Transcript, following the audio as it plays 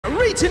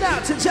Reaching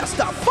out to just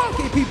the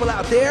funky people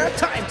out there.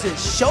 Time to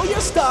show your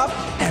stuff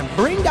and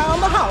bring down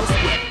the house.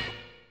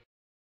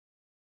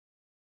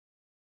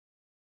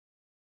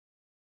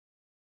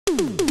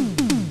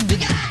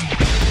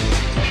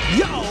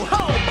 Yo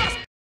ho!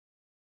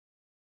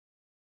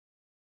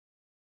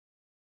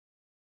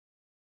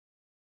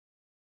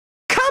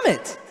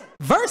 Comet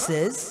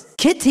versus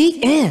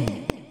Kitty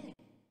N.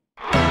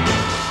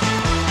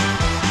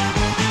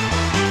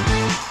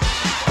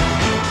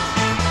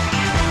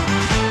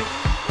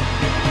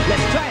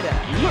 Let's try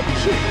to look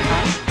cute,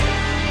 huh?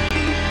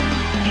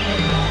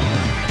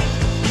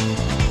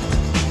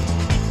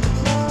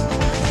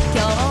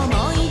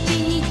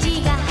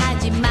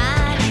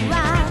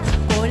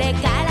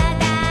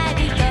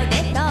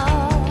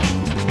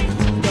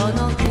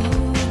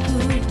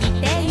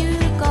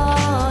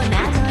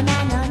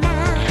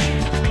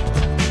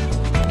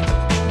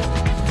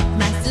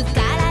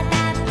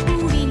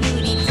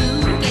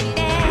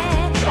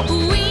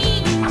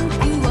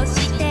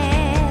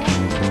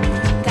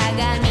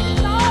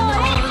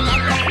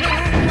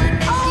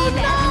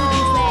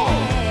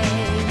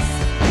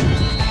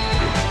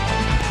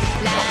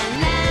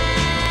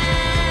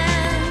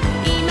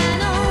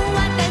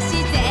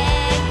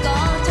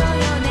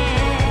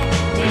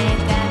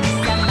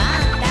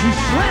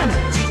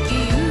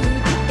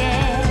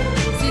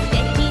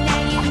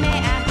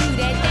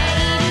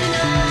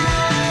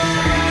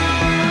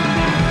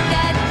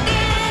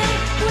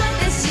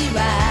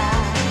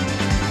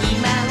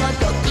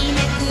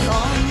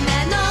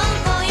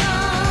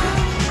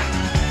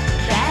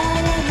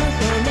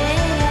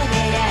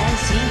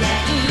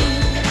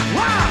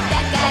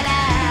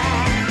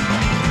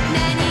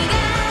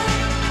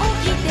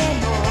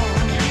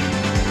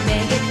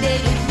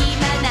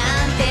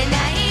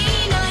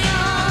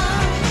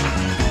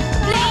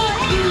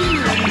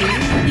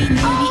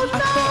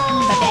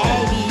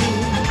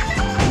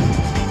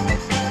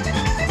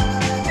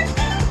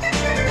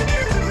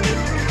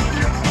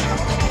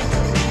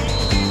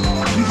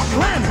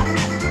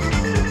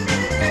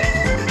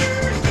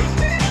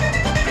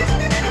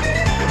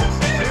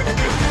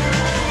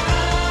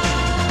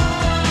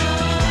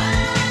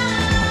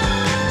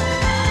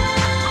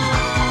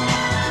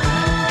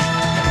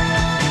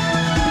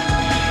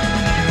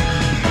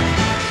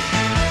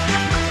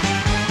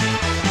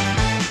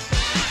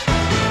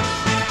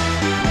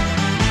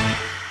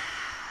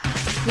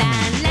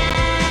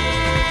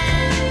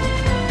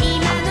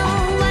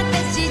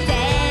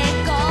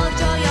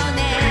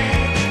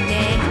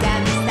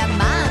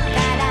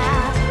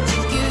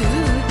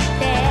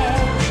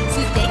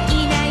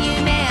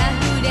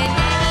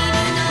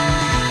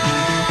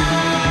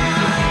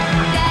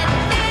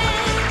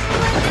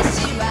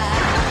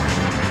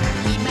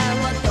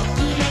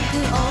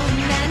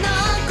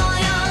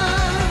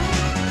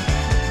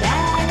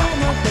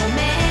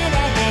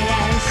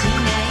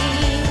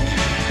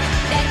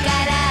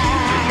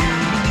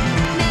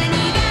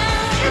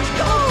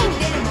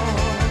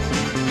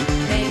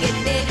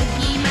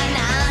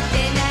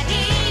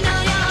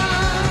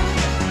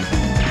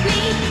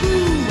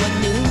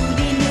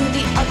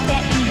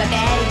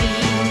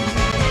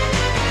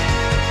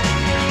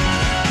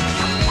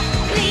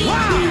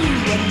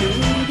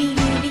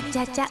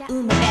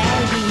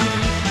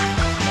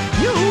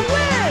 You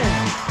win!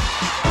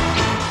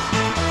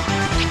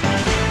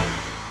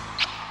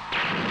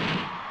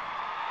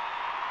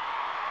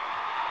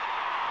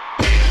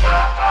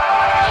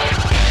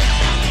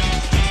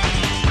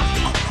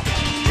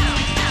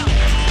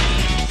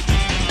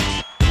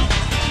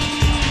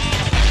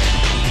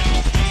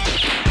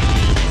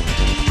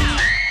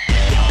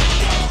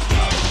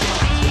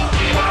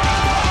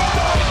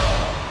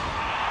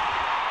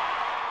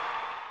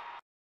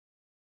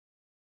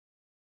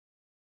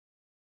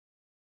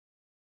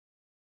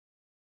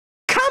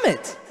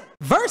 Comet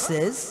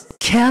versus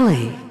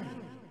Kelly.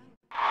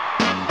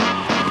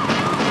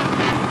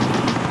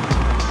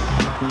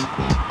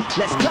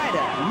 Let's try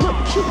to look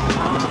cute,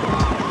 huh?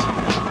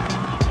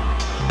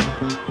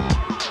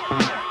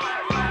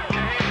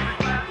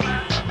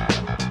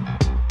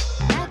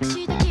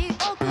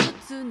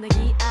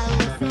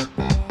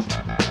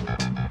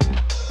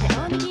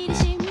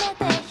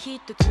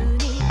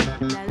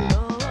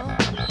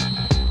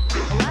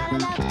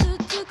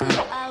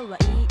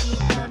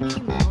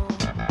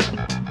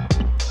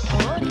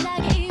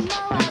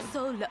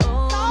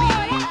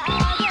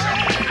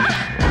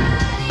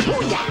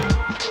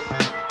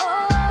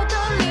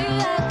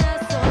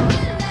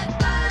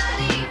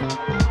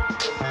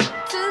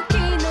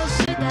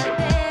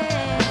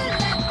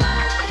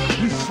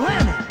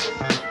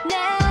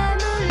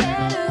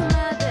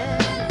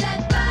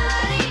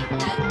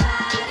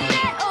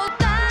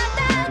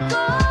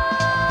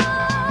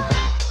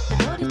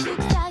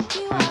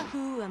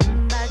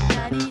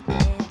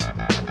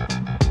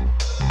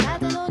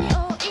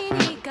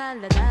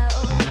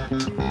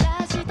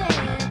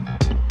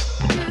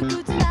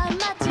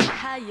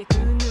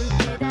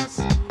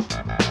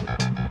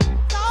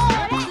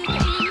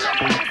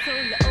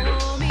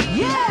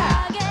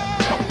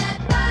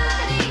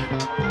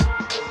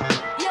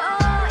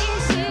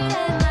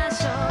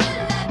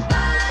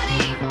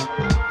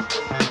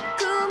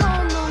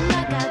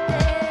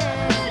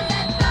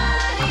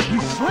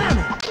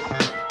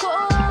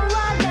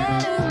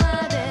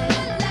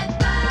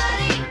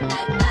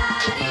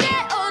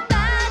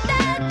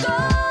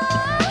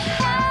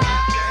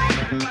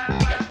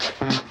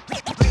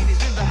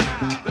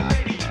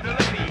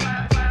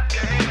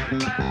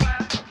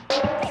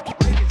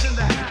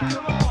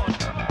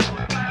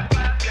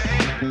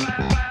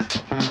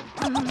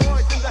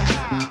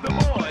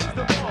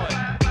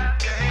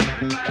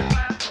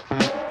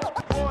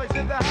 Boys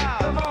in the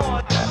house. Come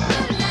on.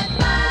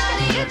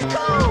 It's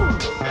cool.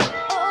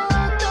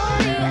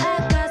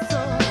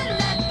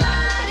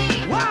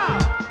 Wow.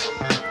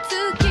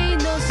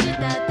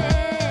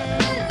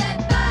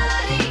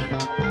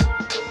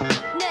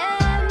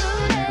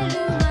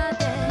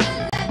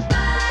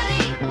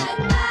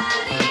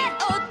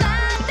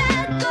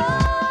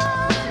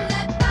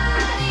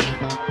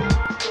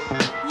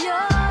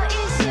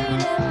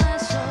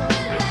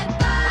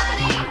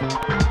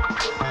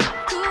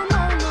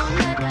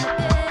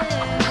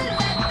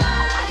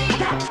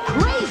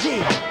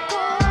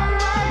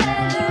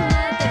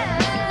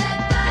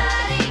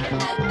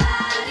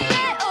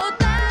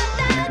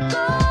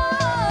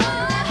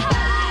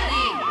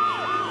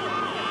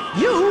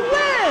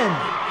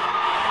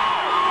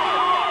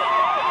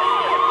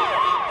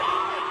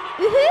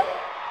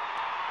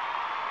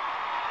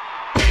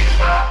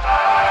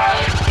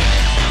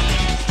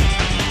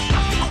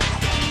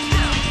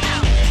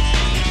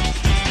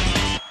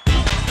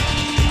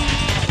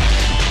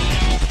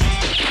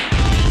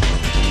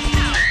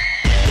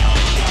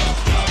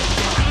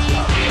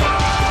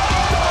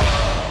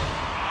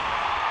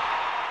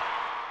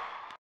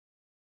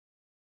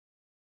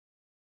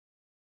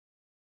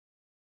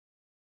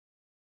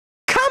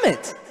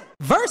 Comet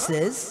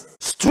versus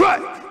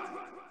Strike.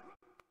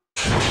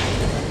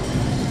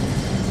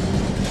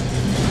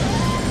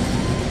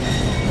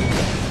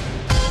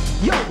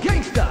 Yo,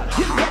 gangsta,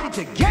 get ready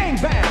to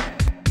gangbang.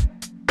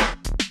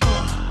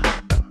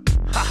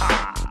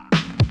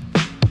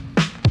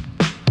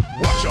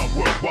 Watch out,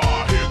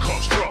 worldwide, here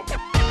comes trouble.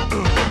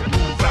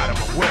 Move out of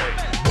my way.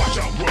 Watch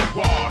out,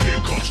 worldwide,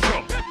 here comes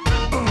trouble.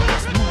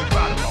 Let's move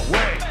out of my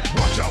way.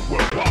 Watch out,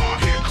 worldwide,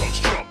 here comes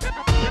trouble.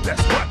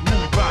 That's what,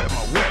 move out of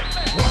my way.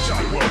 Watch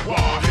out,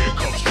 worldwide, here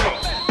comes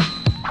trouble.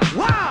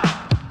 Wow!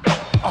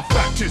 A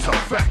fact is a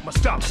fact, my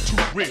style's too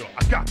real.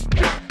 I got the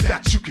gift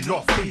that you can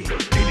all feel.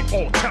 Any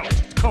all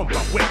talent come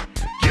my way.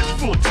 Gets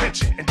full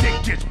attention and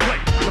then gets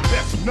played. The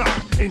best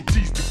knowledge in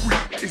D's degree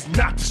is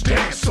not to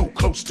stand so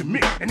close to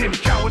me. And any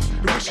cowards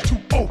that wish to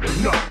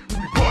open up,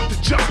 we brought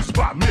to justice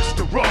by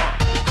Mr. Raw.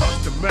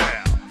 Custom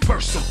man,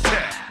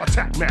 versatile,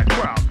 attack mad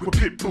crowd with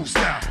pit bull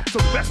style. So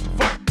the best to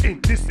fight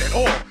ain't this at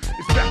all.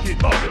 It's back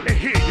it up and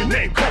hear your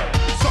name called.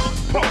 Some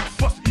punks,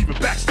 fuss, even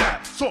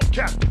backstab. Soft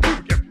cast the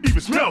beauty,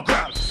 even smell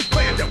growlers.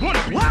 Playing that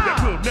wanna be,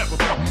 that will never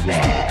come.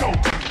 Go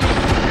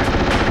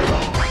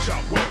to watch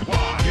out,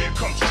 worldwide, here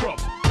comes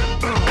trouble.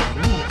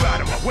 Move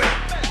out of my way.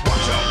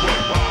 Watch out,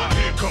 worldwide,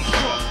 here comes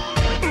trouble.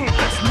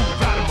 Let's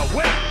move out of my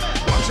way.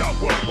 Watch out,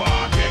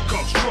 worldwide, here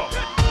comes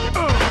trouble.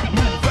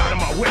 Move out of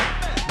my way.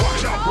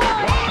 Watch out,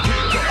 worldwide,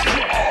 here comes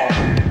trouble.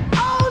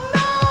 Oh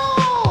no!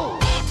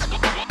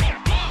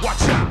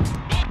 Watch out.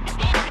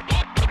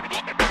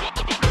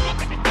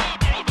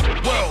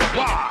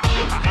 Worldwide.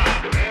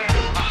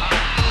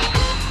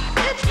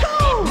 It's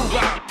cool! Move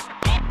out.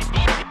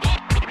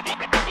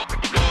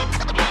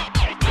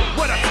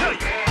 What I tell you?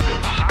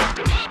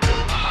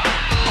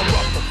 I'm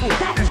rough before.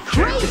 That is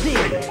crazy!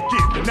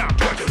 Giving out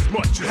twice as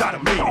much as I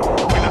done made it.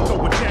 When I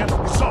throw a jam,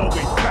 it's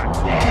always back.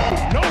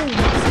 People know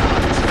my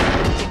style.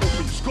 So open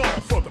your skull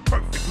for the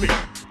perfect me.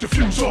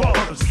 Diffuse all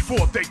others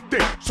before they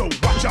think. So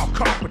watch out,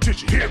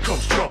 competition, here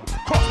comes trouble.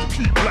 Cross the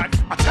key black,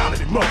 a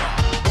talented mother.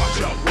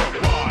 Watch out,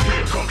 worldwide,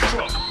 here comes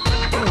trouble.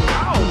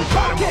 Move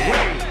out of my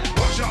way.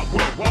 Watch out,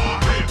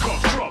 worldwide, here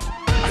comes trouble.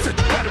 I said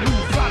you better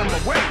move out of my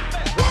way.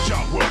 Watch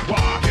out,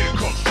 worldwide, here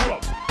comes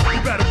trouble.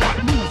 You better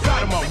move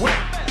out of my way.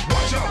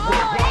 Watch out,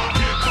 worldwide,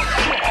 here comes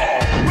trouble.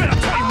 When I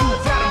tell you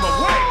move out of my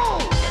way.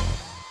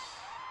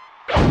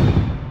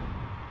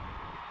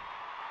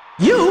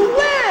 You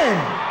win!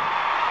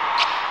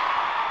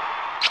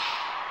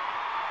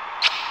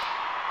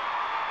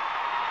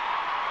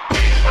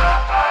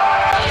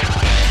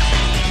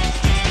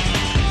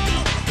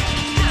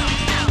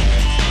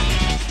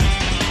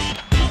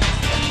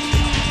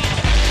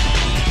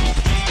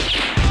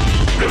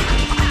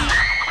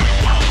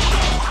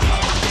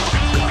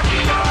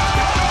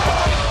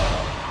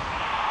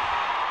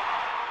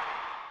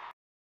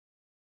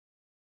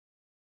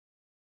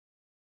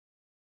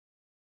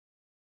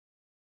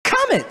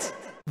 Comet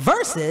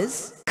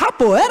versus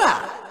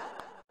Capoeira.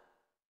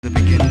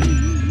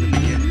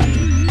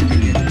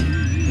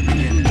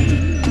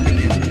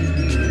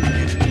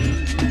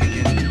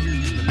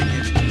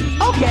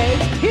 Okay,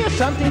 here's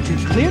something to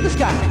clear the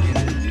sky.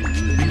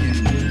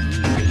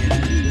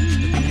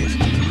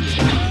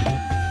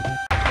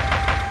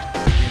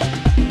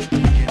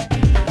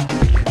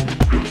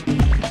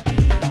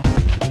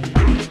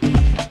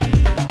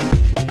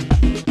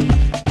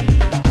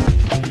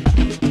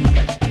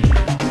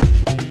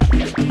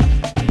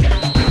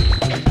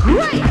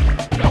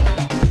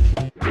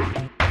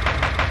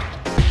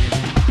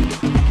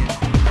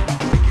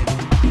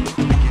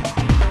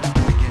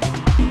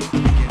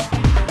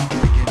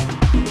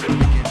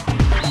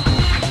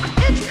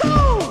 It's cool!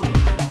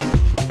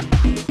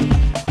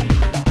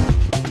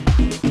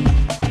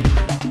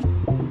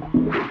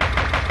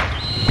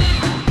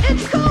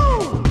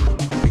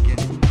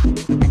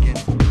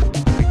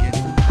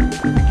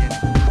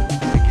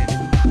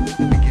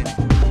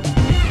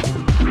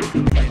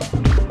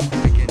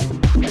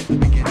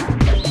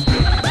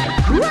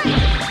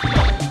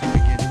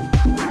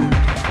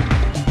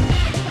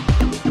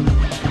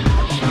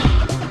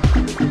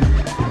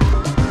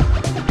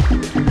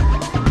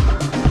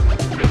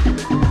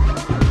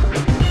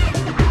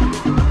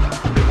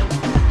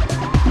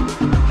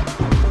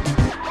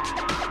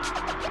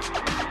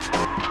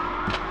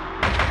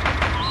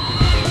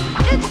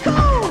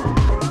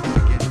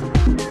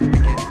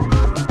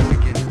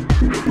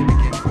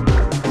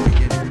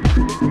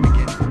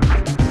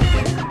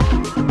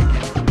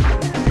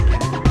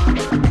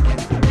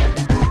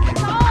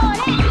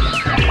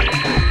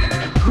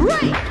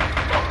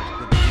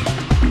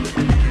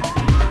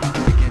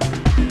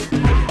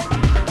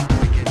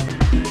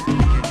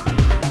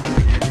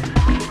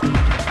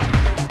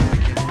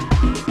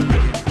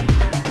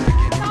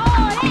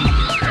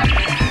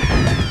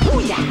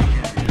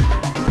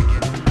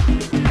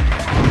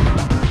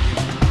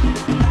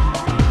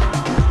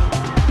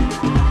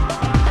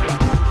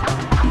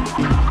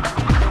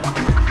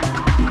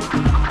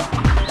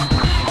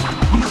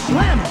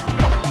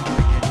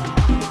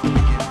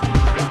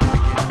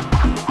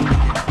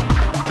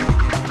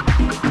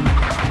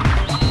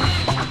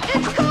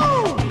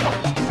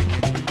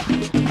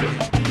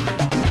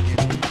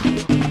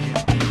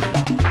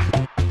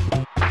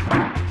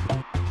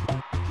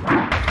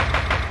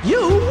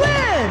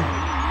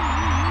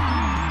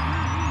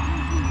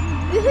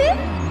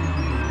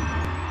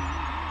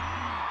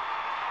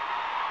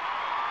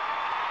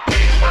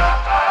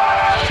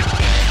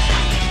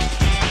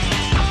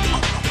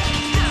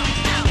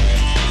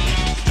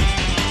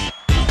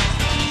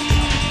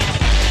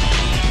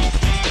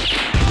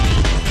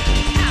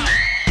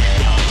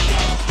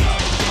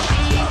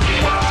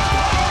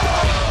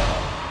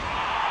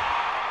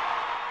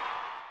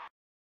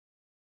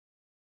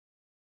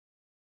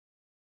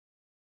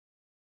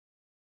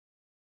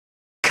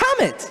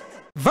 Comet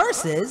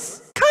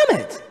versus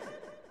Comet.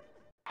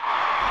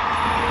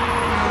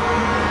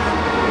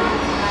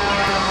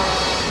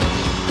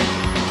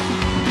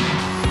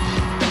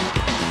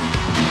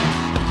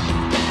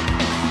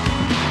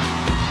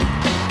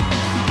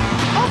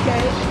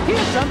 Okay,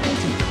 here's something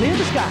to clear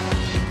the sky.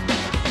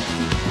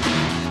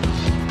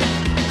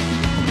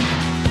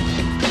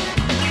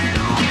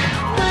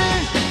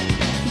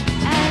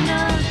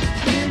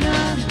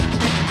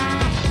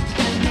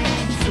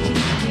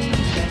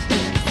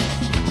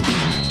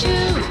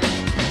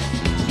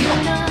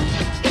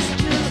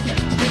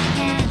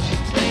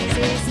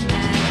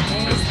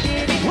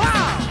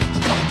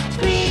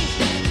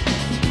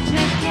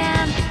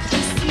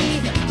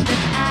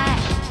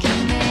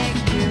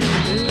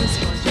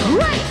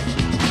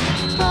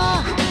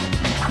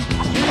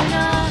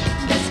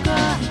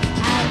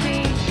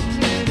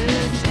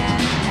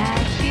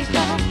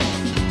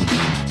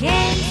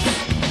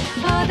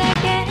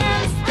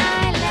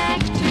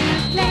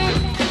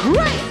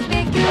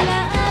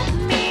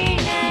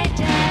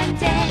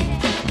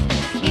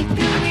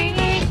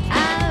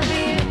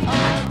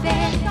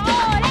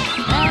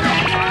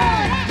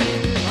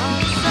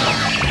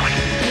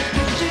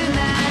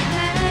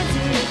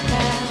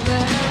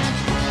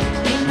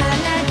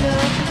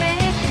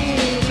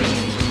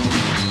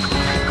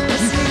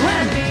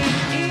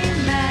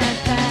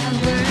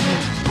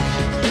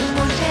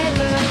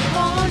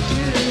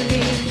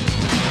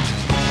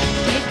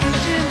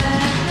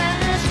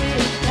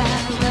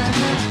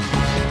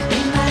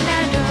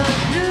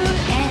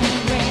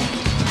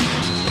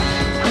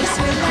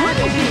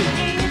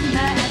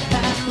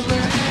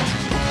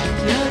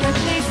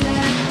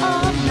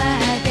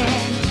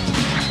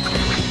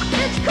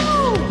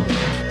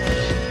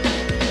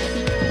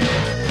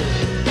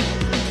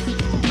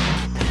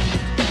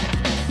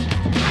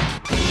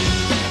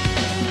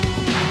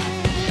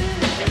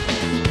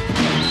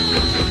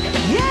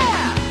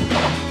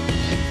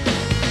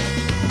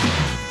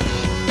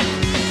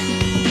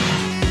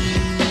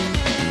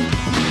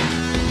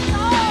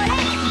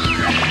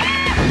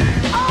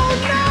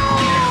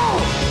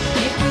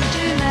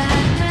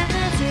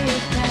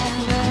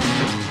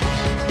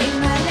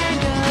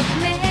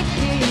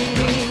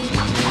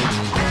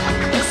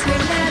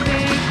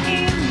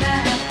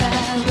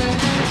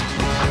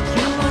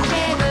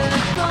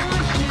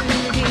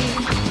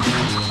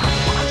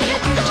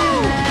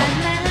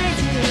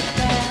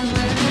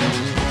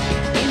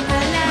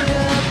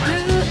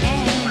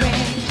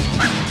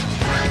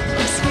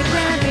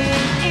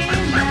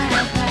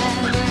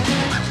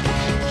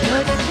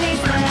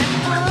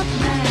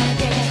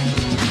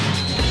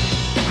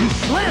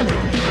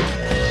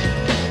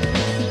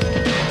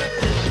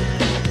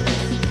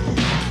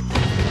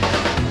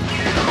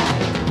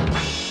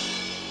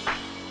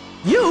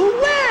 You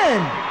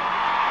win!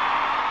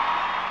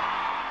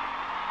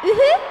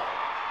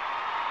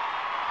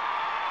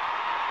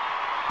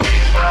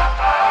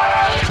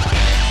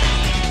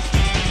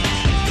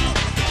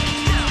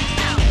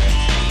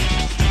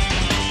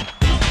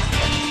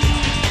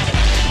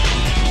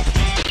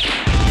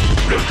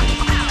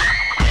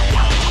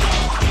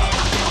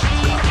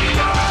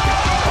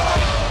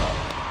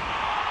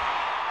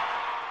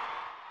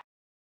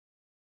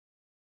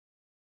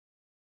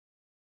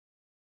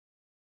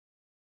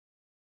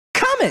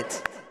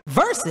 Comet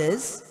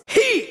versus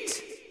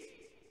Heat.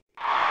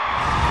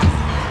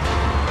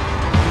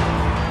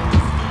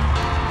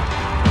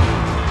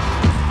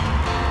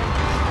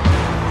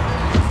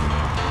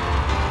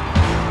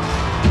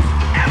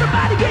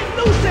 Everybody get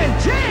loose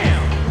and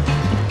jam.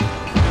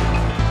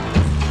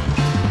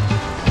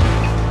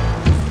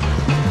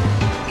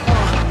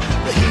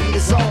 The heat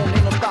is on,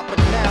 ain't no stopping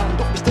now.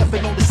 Don't be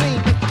stepping on the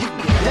scene, keep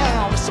it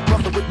down. It's a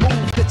brother with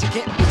moves that you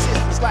can't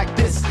resist. It's like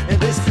this and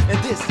this and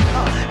this.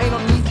 Ain't no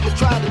need to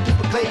try to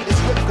play this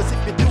whip, cause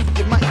if you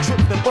do, you might trip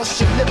and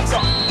bust your lips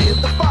up. Feel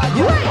the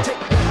fire, take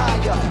it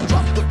higher.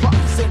 Drop the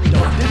blocks and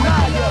don't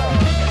deny ya.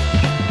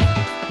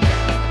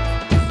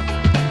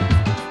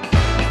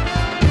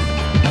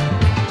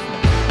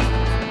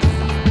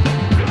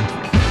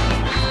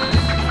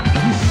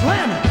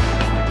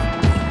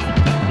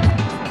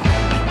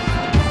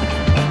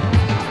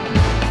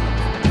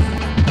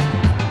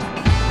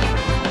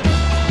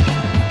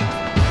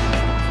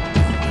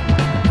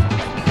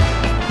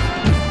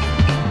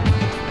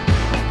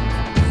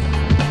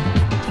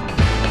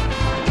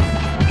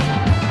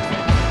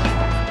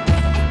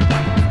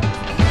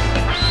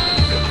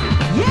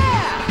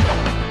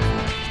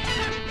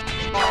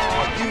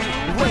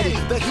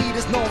 The heat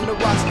is known to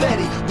rock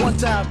steady. One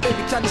time,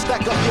 baby, time to stack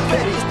up your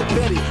Betty. It's the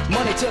Betty,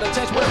 money to the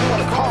change, whatever you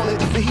wanna call it.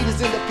 The heat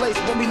is in the place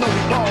when we know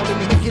we ballin'.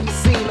 We making the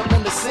scene up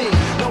on the scene.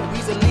 No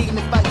reason leading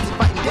the fight, it's a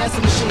fighting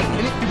dancing machine.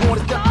 And if you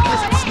want to step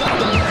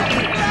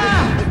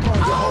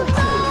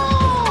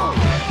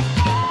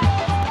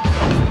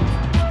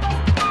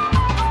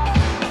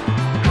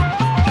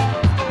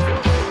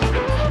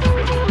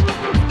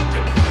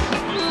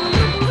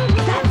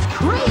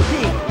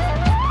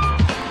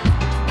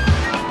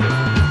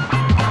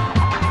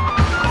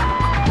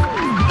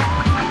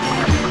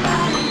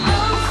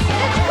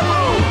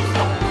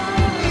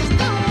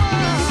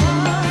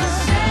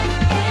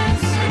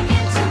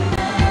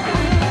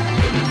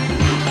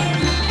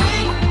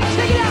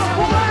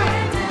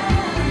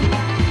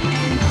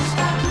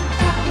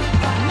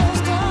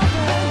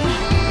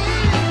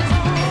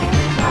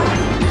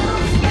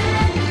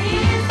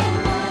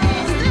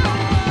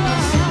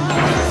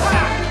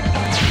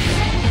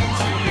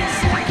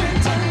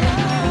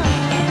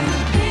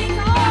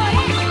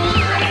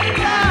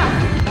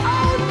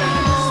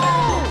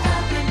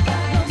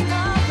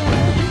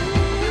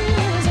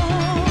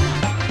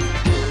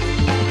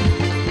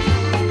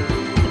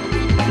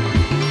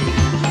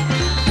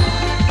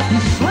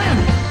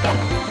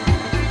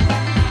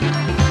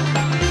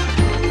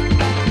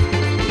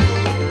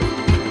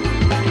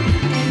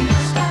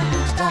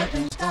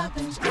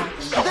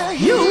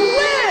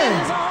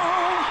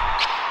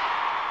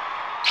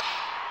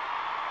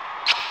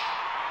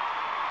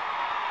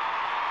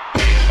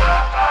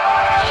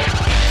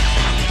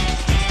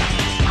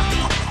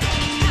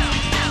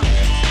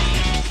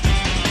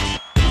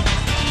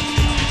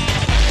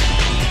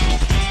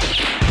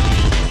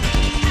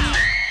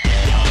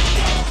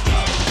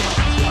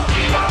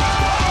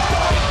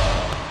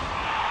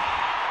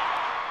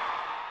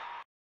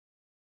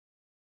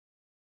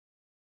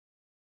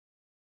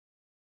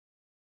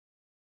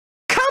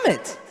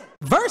Comet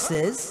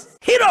versus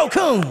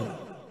Hiro-kun.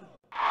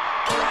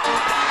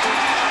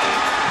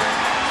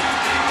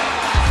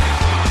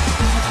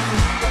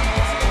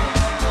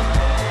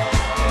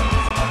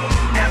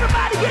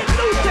 Everybody get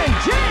loose and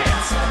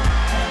dance.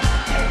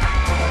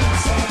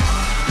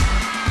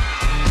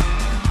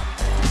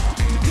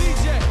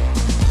 DJ.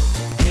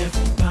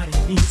 Everybody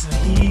needs a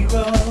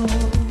hero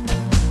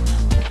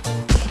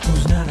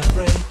who's not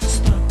afraid to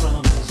start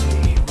from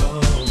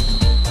zero.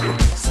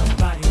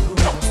 Somebody who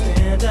will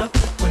stand up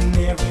when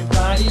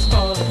everybody's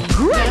falling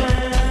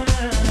down.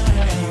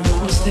 He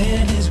will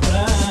stand his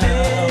ground.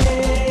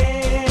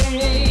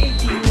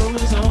 He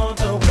is on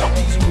the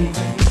way.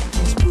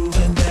 He's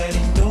proven that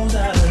he knows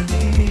how to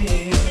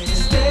live.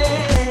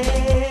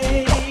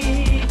 Stay.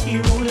 He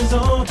is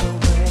on the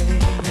way.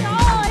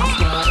 He's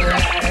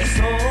got a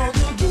soul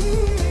to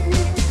give.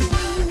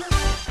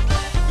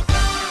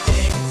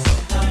 Dance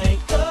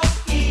like a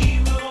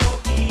hero.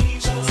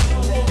 Just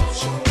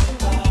let your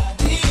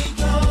body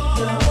go.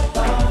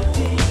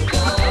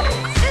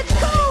 It's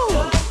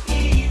cool.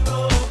 Hero,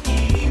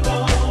 hero.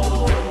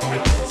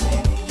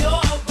 Take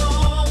your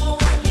bone,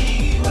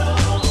 hero.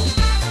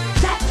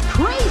 That's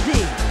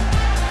crazy.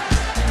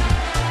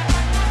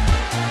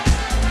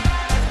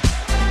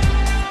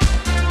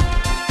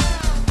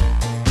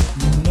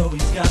 You know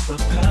he's got the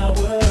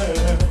power,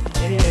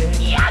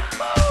 yeah.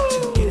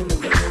 To get in the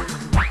room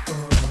for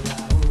an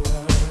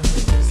hour.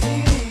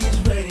 He's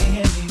ready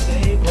and he's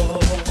able.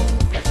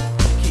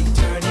 Keep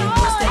turning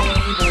the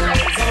tables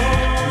on.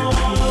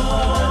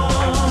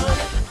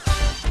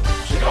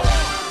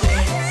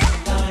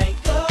 Dance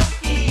like a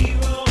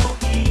hero,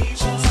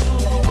 just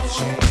let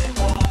your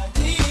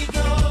body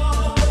go.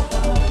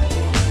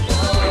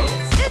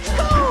 It's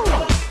cool.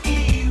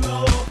 Hero,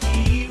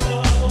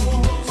 hero,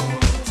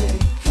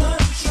 take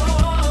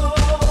control.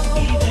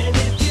 Even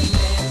if you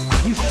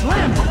miss, You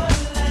slammed it. the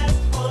last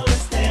one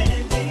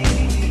standing.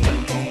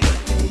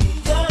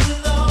 Be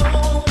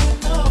alone,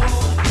 no.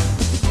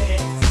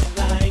 Dance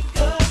like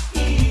a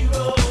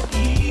hero,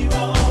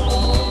 hero.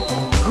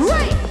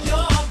 Great.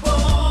 Your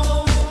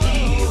bone,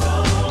 hero.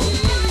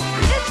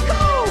 It's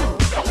cool.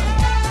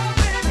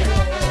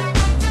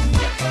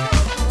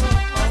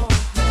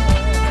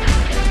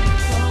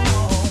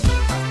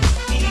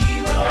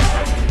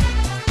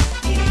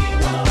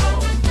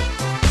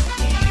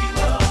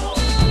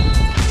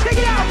 Check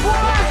it out,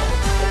 boy.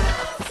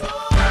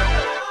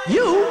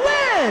 You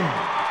win.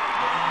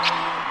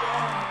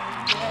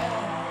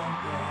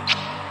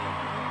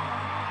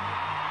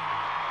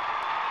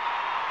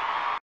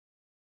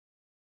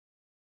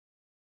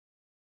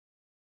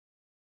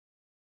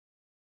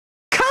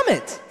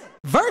 Comet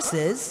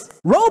versus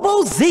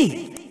Robo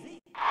Z.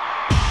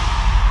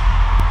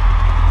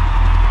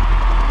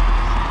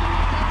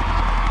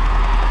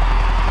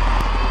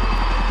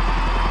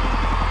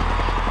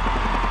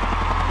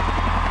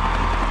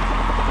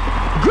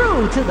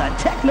 Groove to the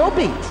techno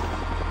beat.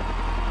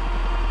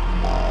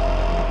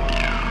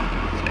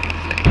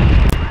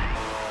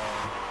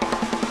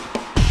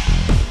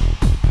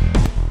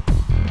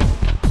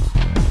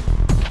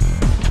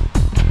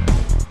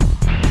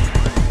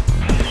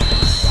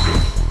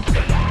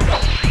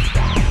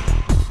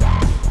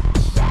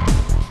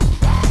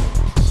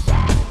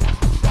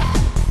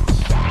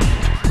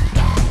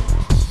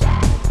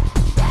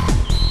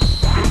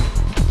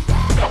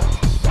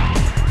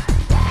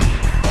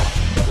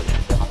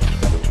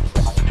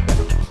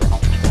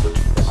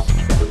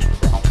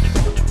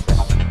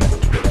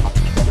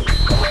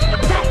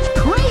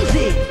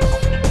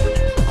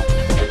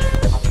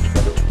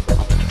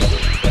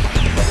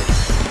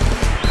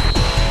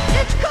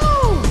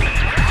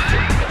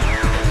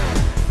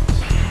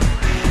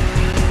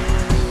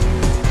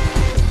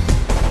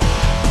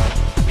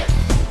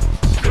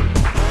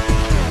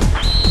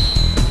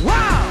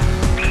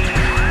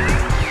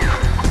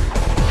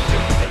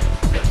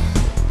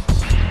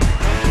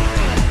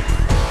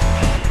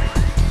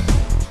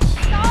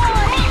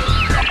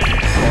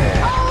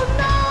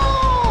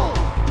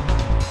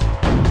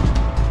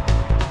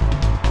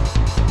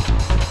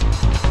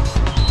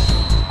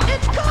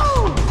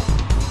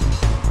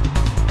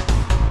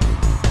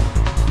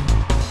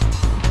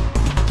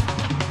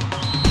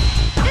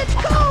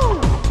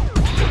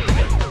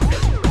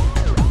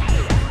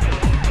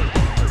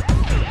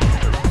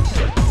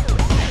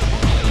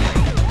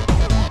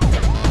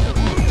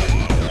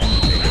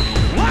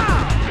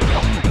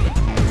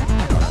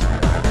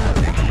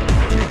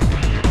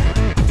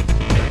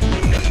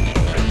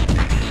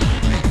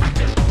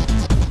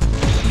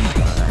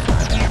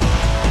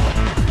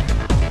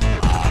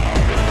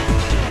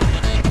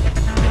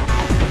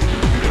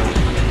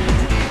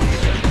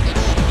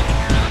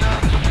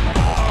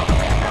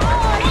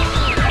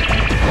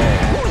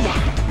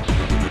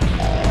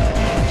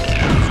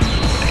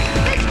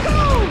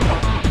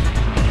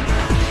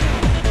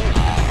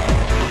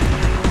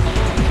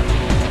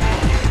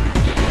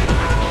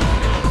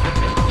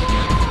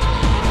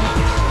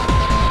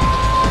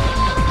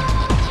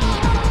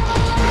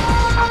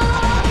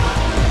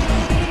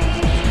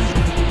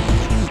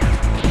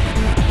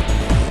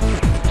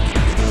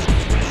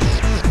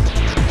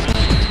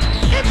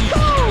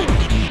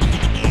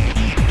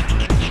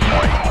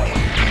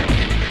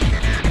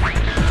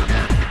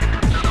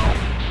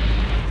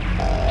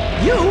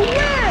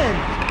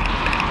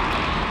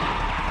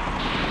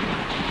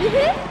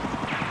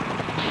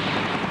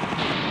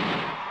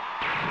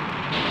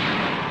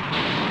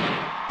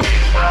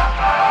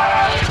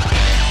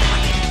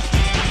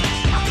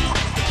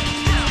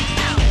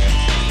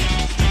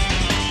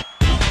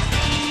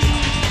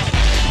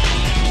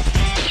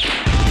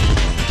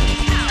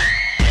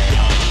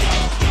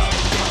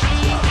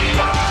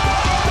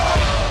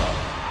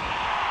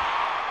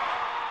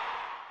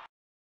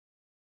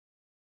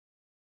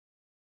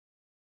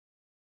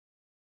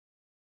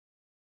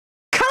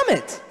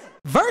 Comet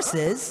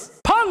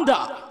versus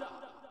Panda.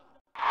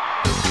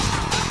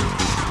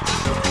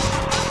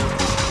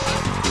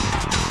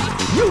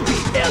 You be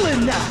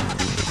illin' now.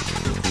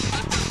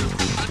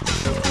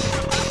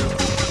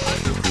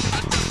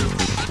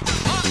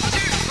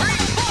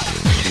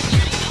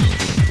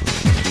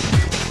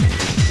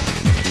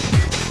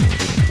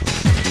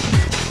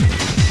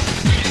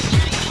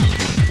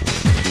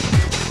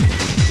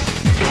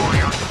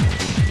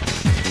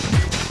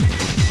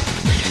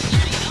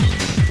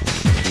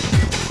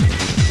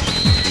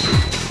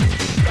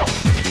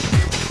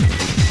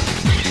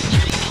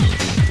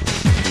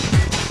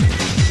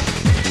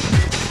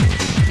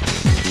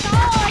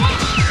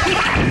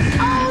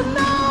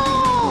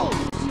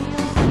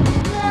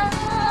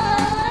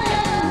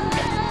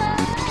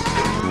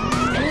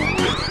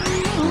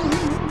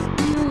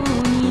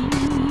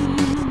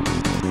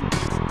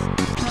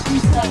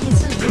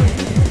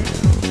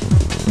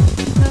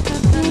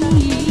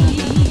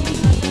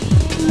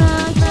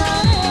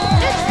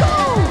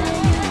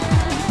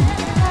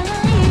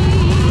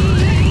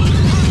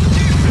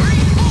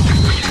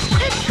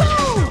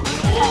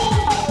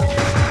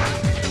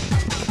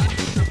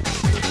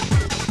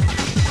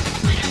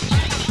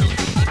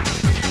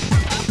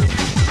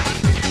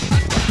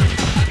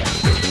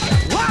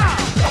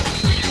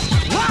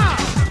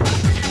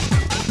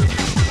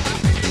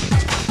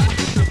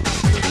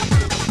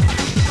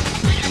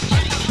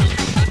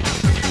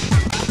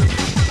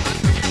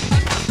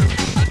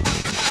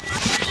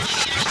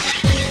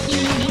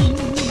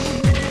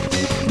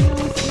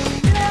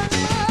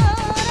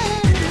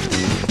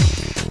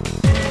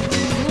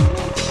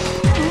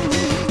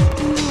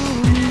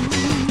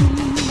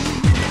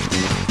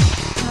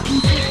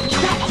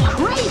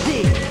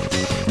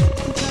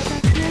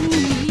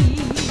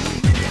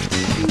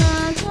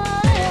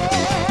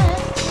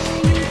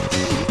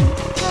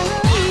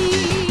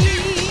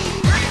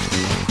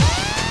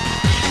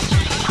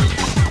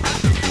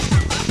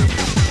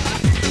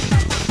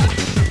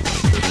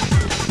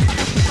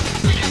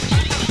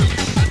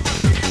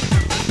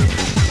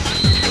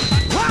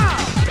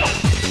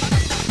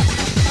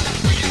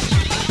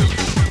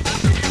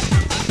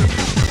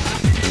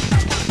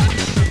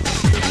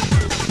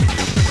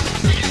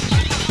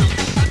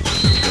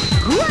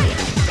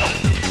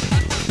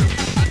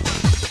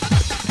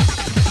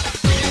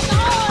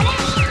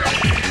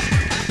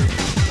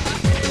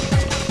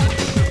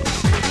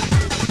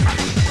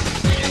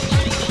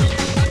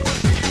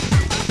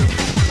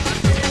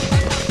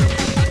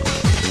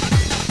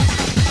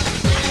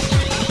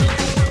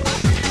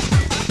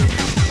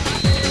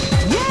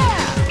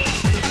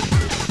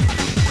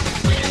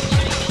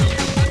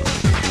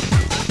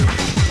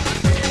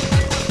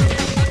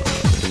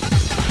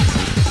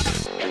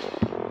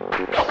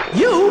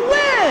 You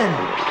win!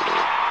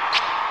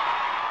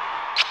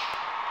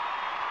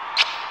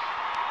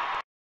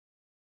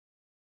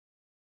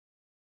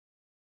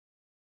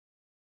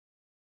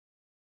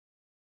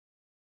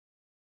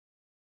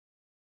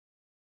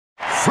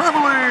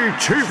 Family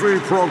TV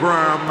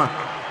program,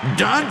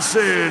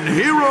 Dancing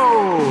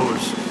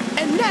Heroes.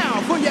 And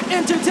now, for your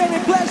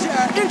entertaining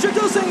pleasure,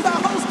 introducing the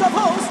host of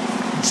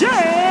hosts,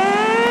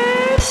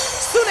 James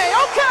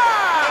Suneoka!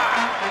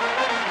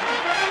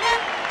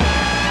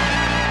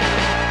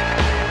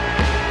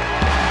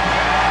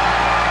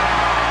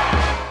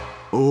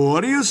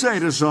 What do you say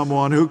to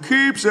someone who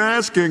keeps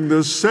asking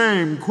the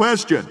same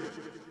question?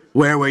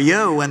 Where were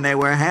you when they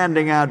were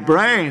handing out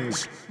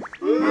brains?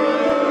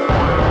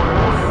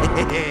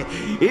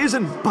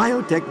 Isn't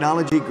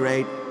biotechnology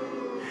great?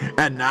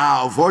 And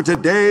now for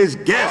today's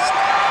guest.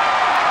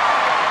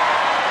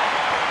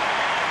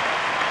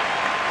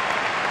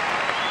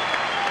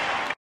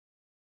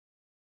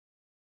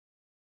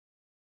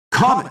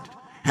 Comet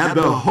had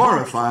the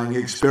horrifying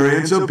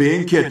experience of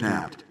being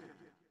kidnapped.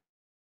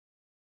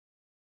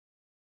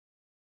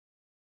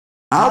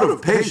 Out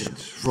of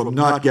patience from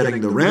not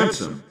getting the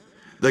ransom,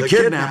 the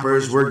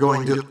kidnappers were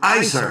going to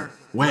ice her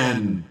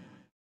when,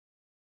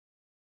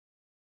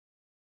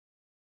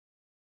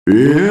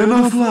 in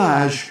a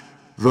flash,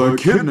 the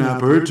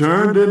kidnapper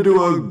turned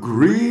into a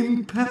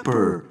green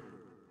pepper.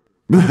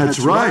 That's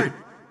right.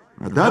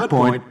 At that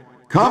point,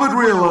 Comet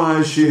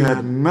realized she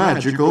had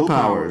magical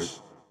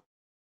powers.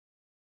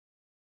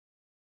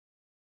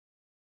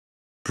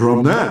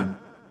 From then,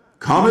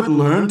 Comet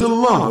learned to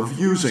love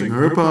using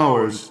her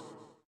powers.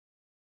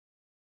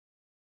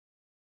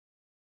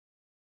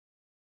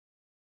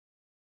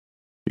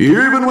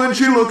 Even when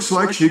she looks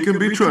like she can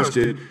be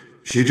trusted,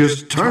 she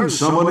just turns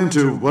someone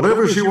into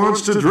whatever she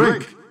wants to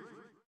drink.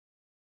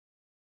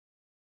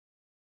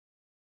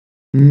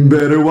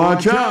 Better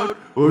watch out,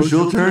 or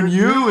she'll turn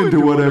you into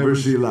whatever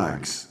she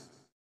likes.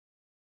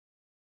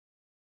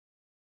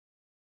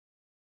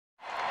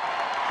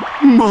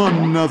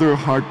 Another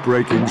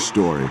heartbreaking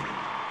story.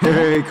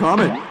 Hey,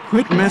 Comet,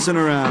 quit messing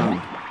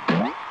around.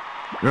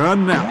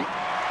 And now,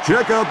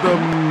 check out the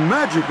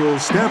magical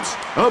steps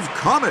of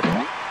Comet.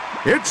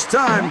 It's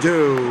time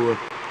to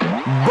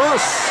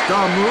bust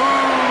a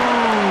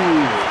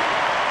move!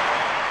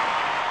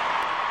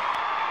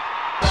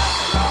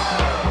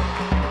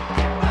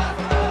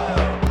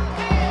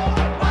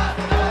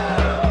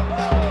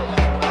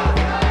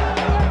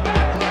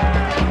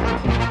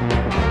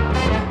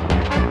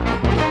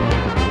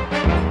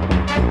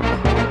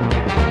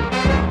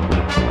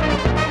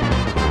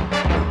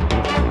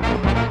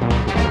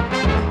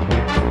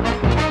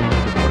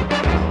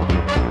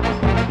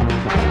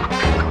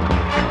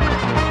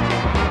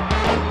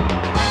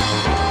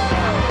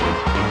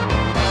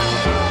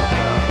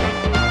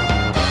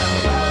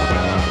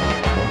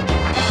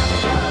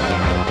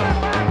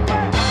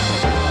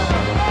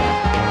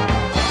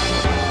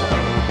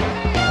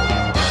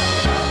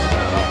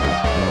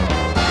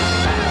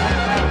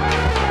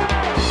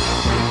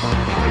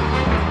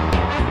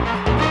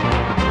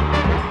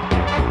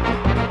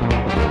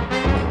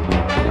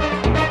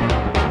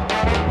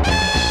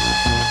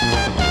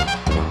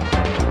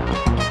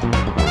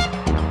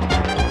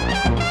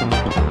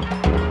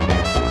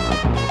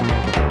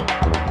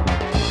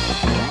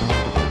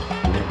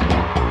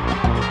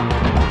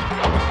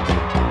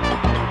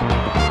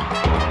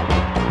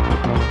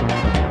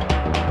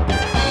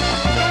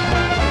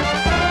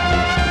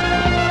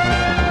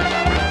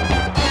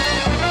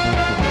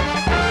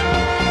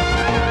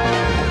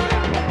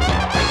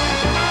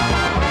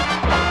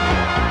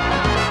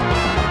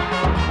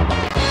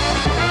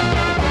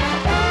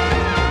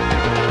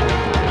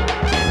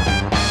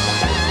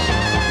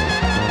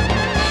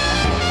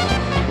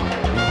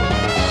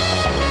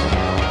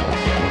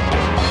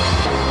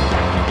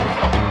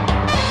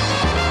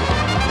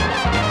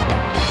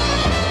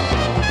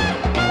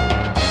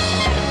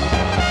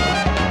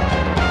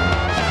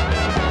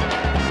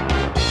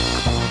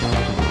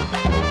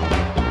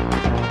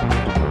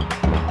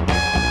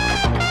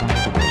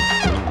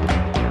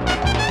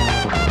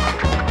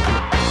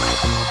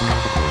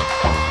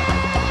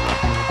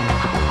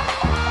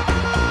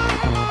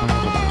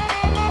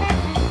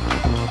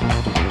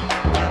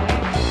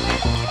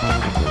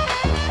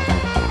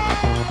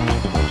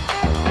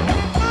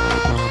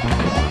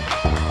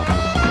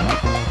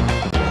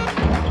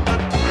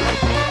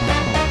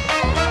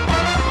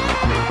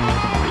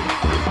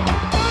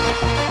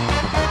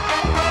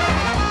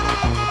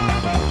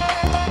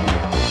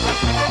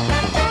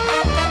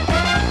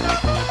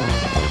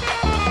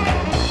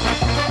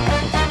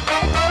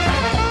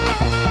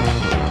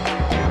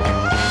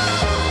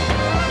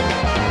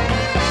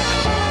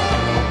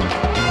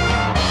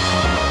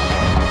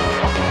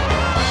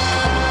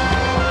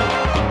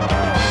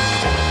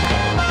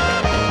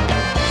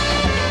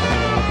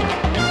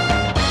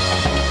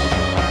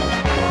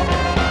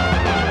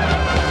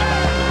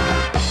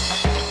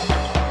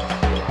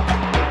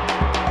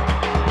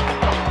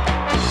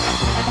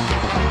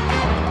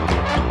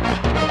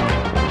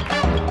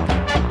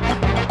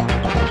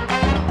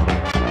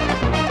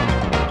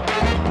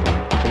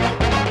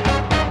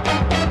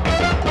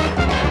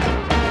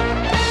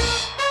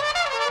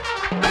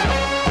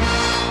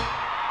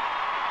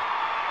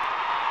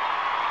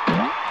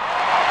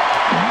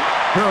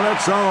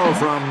 That's all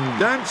from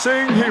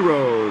Dancing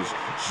Heroes.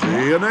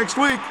 See you next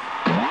week.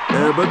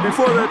 But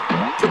before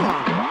that, come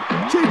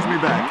on, change me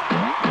back.